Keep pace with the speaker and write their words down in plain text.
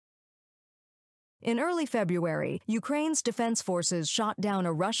In early February, Ukraine's defense forces shot down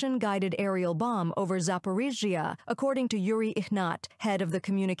a Russian-guided aerial bomb over Zaporizhzhia, according to Yuri Ihnat, head of the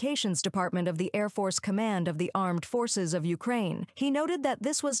communications department of the Air Force Command of the Armed Forces of Ukraine. He noted that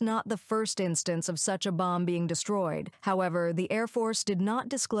this was not the first instance of such a bomb being destroyed. However, the Air Force did not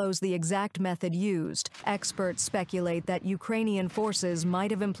disclose the exact method used. Experts speculate that Ukrainian forces might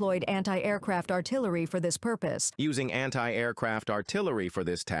have employed anti-aircraft artillery for this purpose. Using anti-aircraft artillery for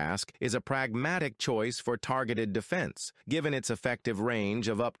this task is a pragmatic choice for targeted defense, given its effective range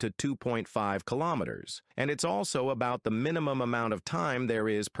of up to 2.5 kilometers. And it's also about the minimum amount of time there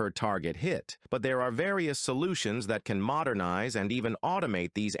is per target hit. But there are various solutions that can modernize and even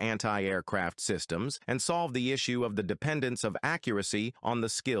automate these anti-aircraft systems and solve the issue of the dependence of accuracy on the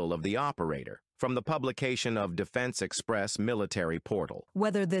skill of the operator. From the publication of Defense Express military portal.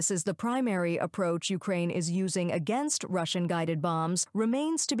 Whether this is the primary approach Ukraine is using against Russian-guided bombs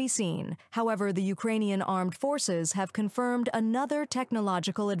remains to be seen. However, the Ukrainian armed forces have confirmed another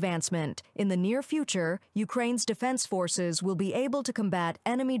technological advancement. In the near future, Ukraine's defense forces will be able to combat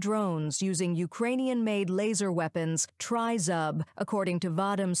enemy drones using Ukrainian-made laser weapons Tri-Zub, according to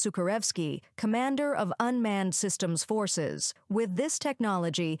Vadim Sukharevsky, commander of Unmanned Systems Forces. With this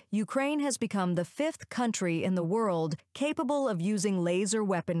technology, Ukraine has become the fifth country in the world capable of using laser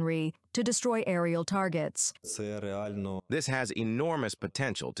weaponry to destroy aerial targets. This has enormous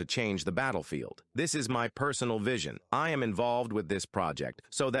potential to change the battlefield. This is my personal vision. I am involved with this project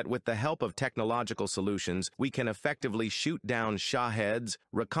so that with the help of technological solutions, we can effectively shoot down Shaheds,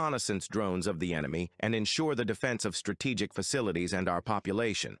 reconnaissance drones of the enemy, and ensure the defense of strategic facilities and our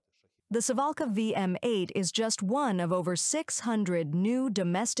population. The Savalka VM-8 is just one of over 600 new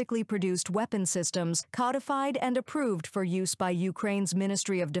domestically produced weapon systems codified and approved for use by Ukraine's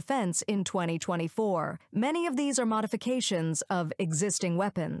Ministry of Defense in 2024. Many of these are modifications of existing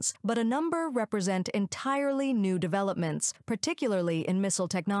weapons, but a number represent entirely new developments, particularly in missile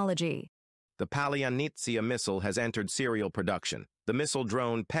technology. The Palyanitsia missile has entered serial production. The missile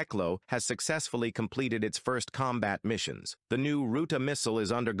drone Peklo has successfully completed its first combat missions. The new Ruta missile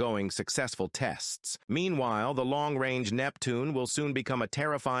is undergoing successful tests. Meanwhile, the long-range Neptune will soon become a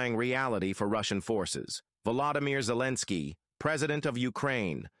terrifying reality for Russian forces. Volodymyr Zelenskyy, President of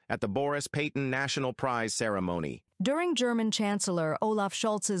Ukraine, at the Boris Payton National Prize ceremony. During German Chancellor Olaf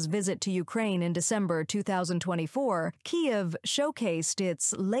Scholz's visit to Ukraine in December 2024, Kyiv showcased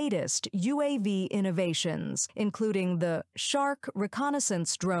its latest UAV innovations, including the Shark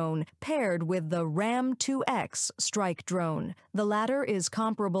reconnaissance drone paired with the Ram-2X strike drone. The latter is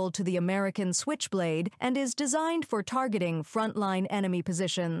comparable to the American Switchblade and is designed for targeting frontline enemy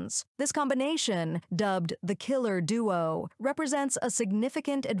positions. This combination, dubbed the Killer Duo, represents a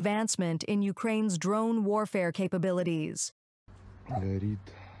significant advancement in Ukraine's drone warfare capabilities.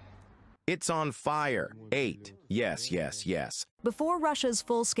 It's on fire. 8. Yes. Before Russia's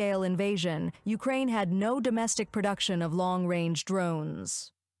full-scale invasion, Ukraine had no domestic production of long-range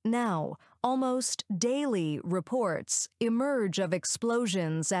drones. Now, almost daily reports emerge of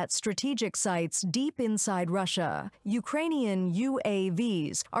explosions at strategic sites deep inside Russia. Ukrainian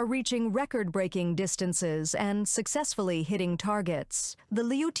UAVs are reaching record-breaking distances and successfully hitting targets. The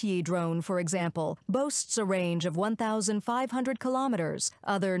Lyuty drone, for example, boasts a range of 1,500 kilometers.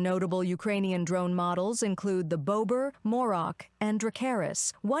 Other notable Ukrainian drone models include the Bober, Morok, and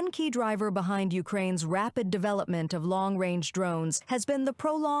Dracaris. One key driver behind Ukraine's rapid development of long-range drones has been the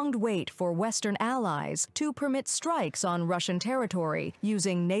prolonged wait for Western allies to permit strikes on Russian territory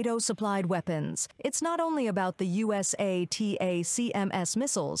using NATO-supplied weapons. It's not only about the USATACMS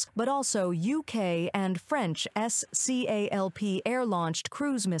missiles, but also UK and French SCALP air-launched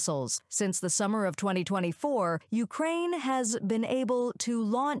cruise missiles. Since the summer of 2024, Ukraine has been able to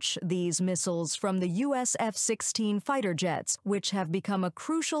launch these missiles from the US F-16 fighter jets, which have become a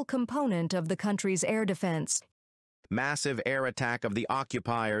crucial component of the country's air defense. Massive air attack of the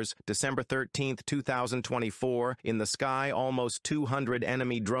occupiers, December 13, 2024, in the sky, almost 200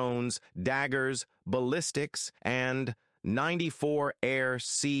 enemy drones, daggers, ballistics, and 94 air,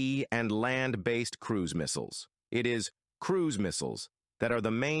 sea, and land-based cruise missiles. It is cruise missiles that are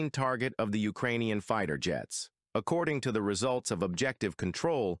the main target of the Ukrainian fighter jets. According to the results of objective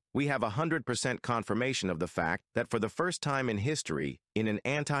control, we have 100% confirmation of the fact that for the first time in history, in an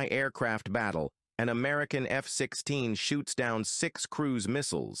anti-aircraft battle, an American F-16 shoots down 6 cruise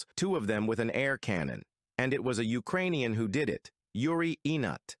missiles, 2 of them with an air cannon. And it was a Ukrainian who did it, Yuri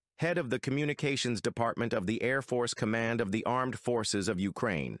Ihnat, head of the communications department of the Air Force Command of the Armed Forces of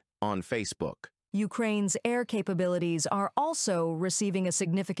Ukraine, on Facebook. Ukraine's air capabilities are also receiving a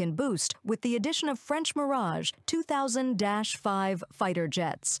significant boost with the addition of French Mirage 2000-5 fighter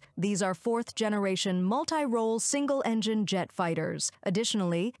jets. These are fourth-generation multi-role single-engine jet fighters.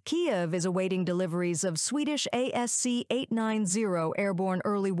 Additionally, Kyiv is awaiting deliveries of Swedish ASC-890 airborne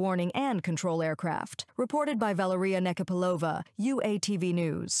early warning and control aircraft. Reported by Valeria Nekapilova, UATV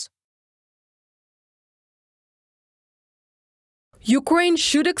News. Ukraine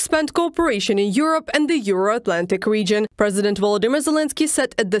should expand cooperation in Europe and the Euro-Atlantic region. President Volodymyr Zelenskyy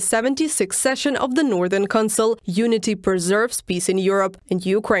said at the 76th session of the Northern Council, unity preserves peace in Europe, and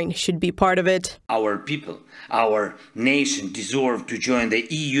Ukraine should be part of it. Our people, our nation deserve to join the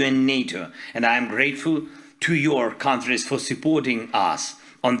EU and NATO, and I am grateful to your countries for supporting us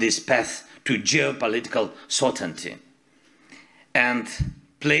on this path to geopolitical certainty. And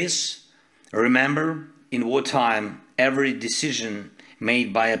please remember, in wartime, every decision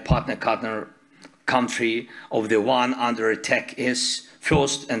made by a partner country of the one under attack is,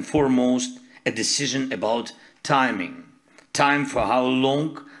 first and foremost, a decision about timing. Time for how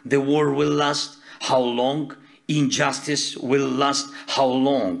long the war will last, how long injustice will last, how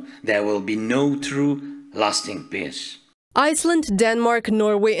long there will be no true lasting peace. Iceland, Denmark,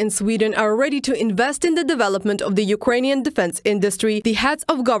 Norway and Sweden are ready to invest in the development of the Ukrainian defense industry, the heads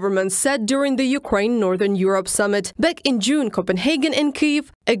of governments said during the Ukraine-Northern Europe summit. Back in June, Copenhagen and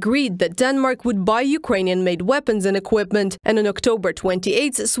Kyiv agreed that Denmark would buy Ukrainian-made weapons and equipment, and on October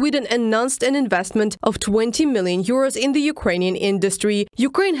 28th, Sweden announced an investment of 20 million euros in the Ukrainian industry.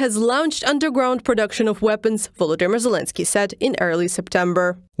 Ukraine has launched underground production of weapons, Volodymyr Zelenskyy said in early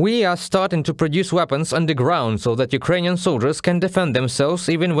September. We are starting to produce weapons underground so that Ukrainian soldiers can defend themselves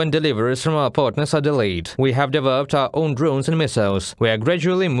even when deliveries from our partners are delayed. We have developed our own drones and missiles. We are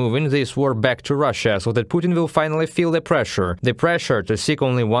gradually moving this war back to Russia so that Putin will finally feel the pressure to seek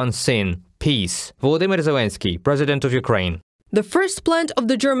only one thing: peace. Volodymyr Zelenskyy, President of Ukraine. The first plant of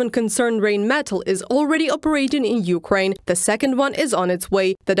the German concern Rheinmetall is already operating in Ukraine. The second one is on its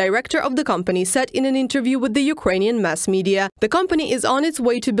way, the director of the company said in an interview with the Ukrainian mass media. The company is on its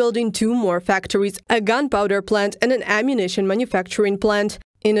way to building 2 more factories, a gunpowder plant and an ammunition manufacturing plant.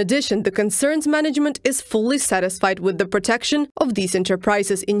 In addition, the concern's management is fully satisfied with the protection of these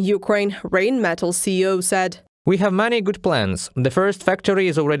enterprises in Ukraine, Rheinmetall CEO said. We have many good plans. The first factory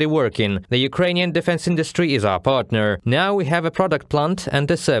is already working. The Ukrainian defense industry is our partner. Now we have a product plant and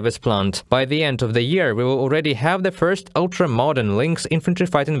a service plant. By the end of the year, we will already have the first ultra-modern Lynx infantry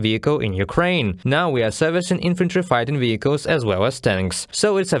fighting vehicle in Ukraine. Now we are servicing infantry fighting vehicles as well as tanks.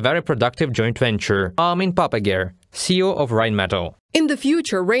 So it's a very productive joint venture. Armin Papager, CEO of Rheinmetall. In the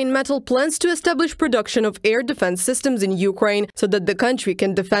future, Rheinmetall plans to establish production of air defense systems in Ukraine so that the country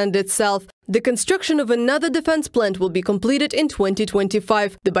can defend itself. The construction of another defense plant will be completed in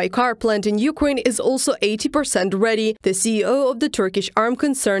 2025. The Baykar plant in Ukraine is also 80% ready. The CEO of the Turkish arm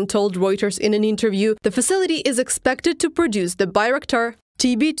concern told Reuters in an interview the facility is expected to produce the Bayraktar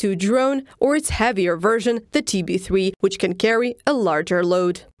TB2 drone or its heavier version, the TB3, which can carry a larger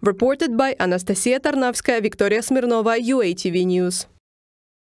load. Reported by Anastasia Tarnavskaya, Victoria Smirnova, UATV News.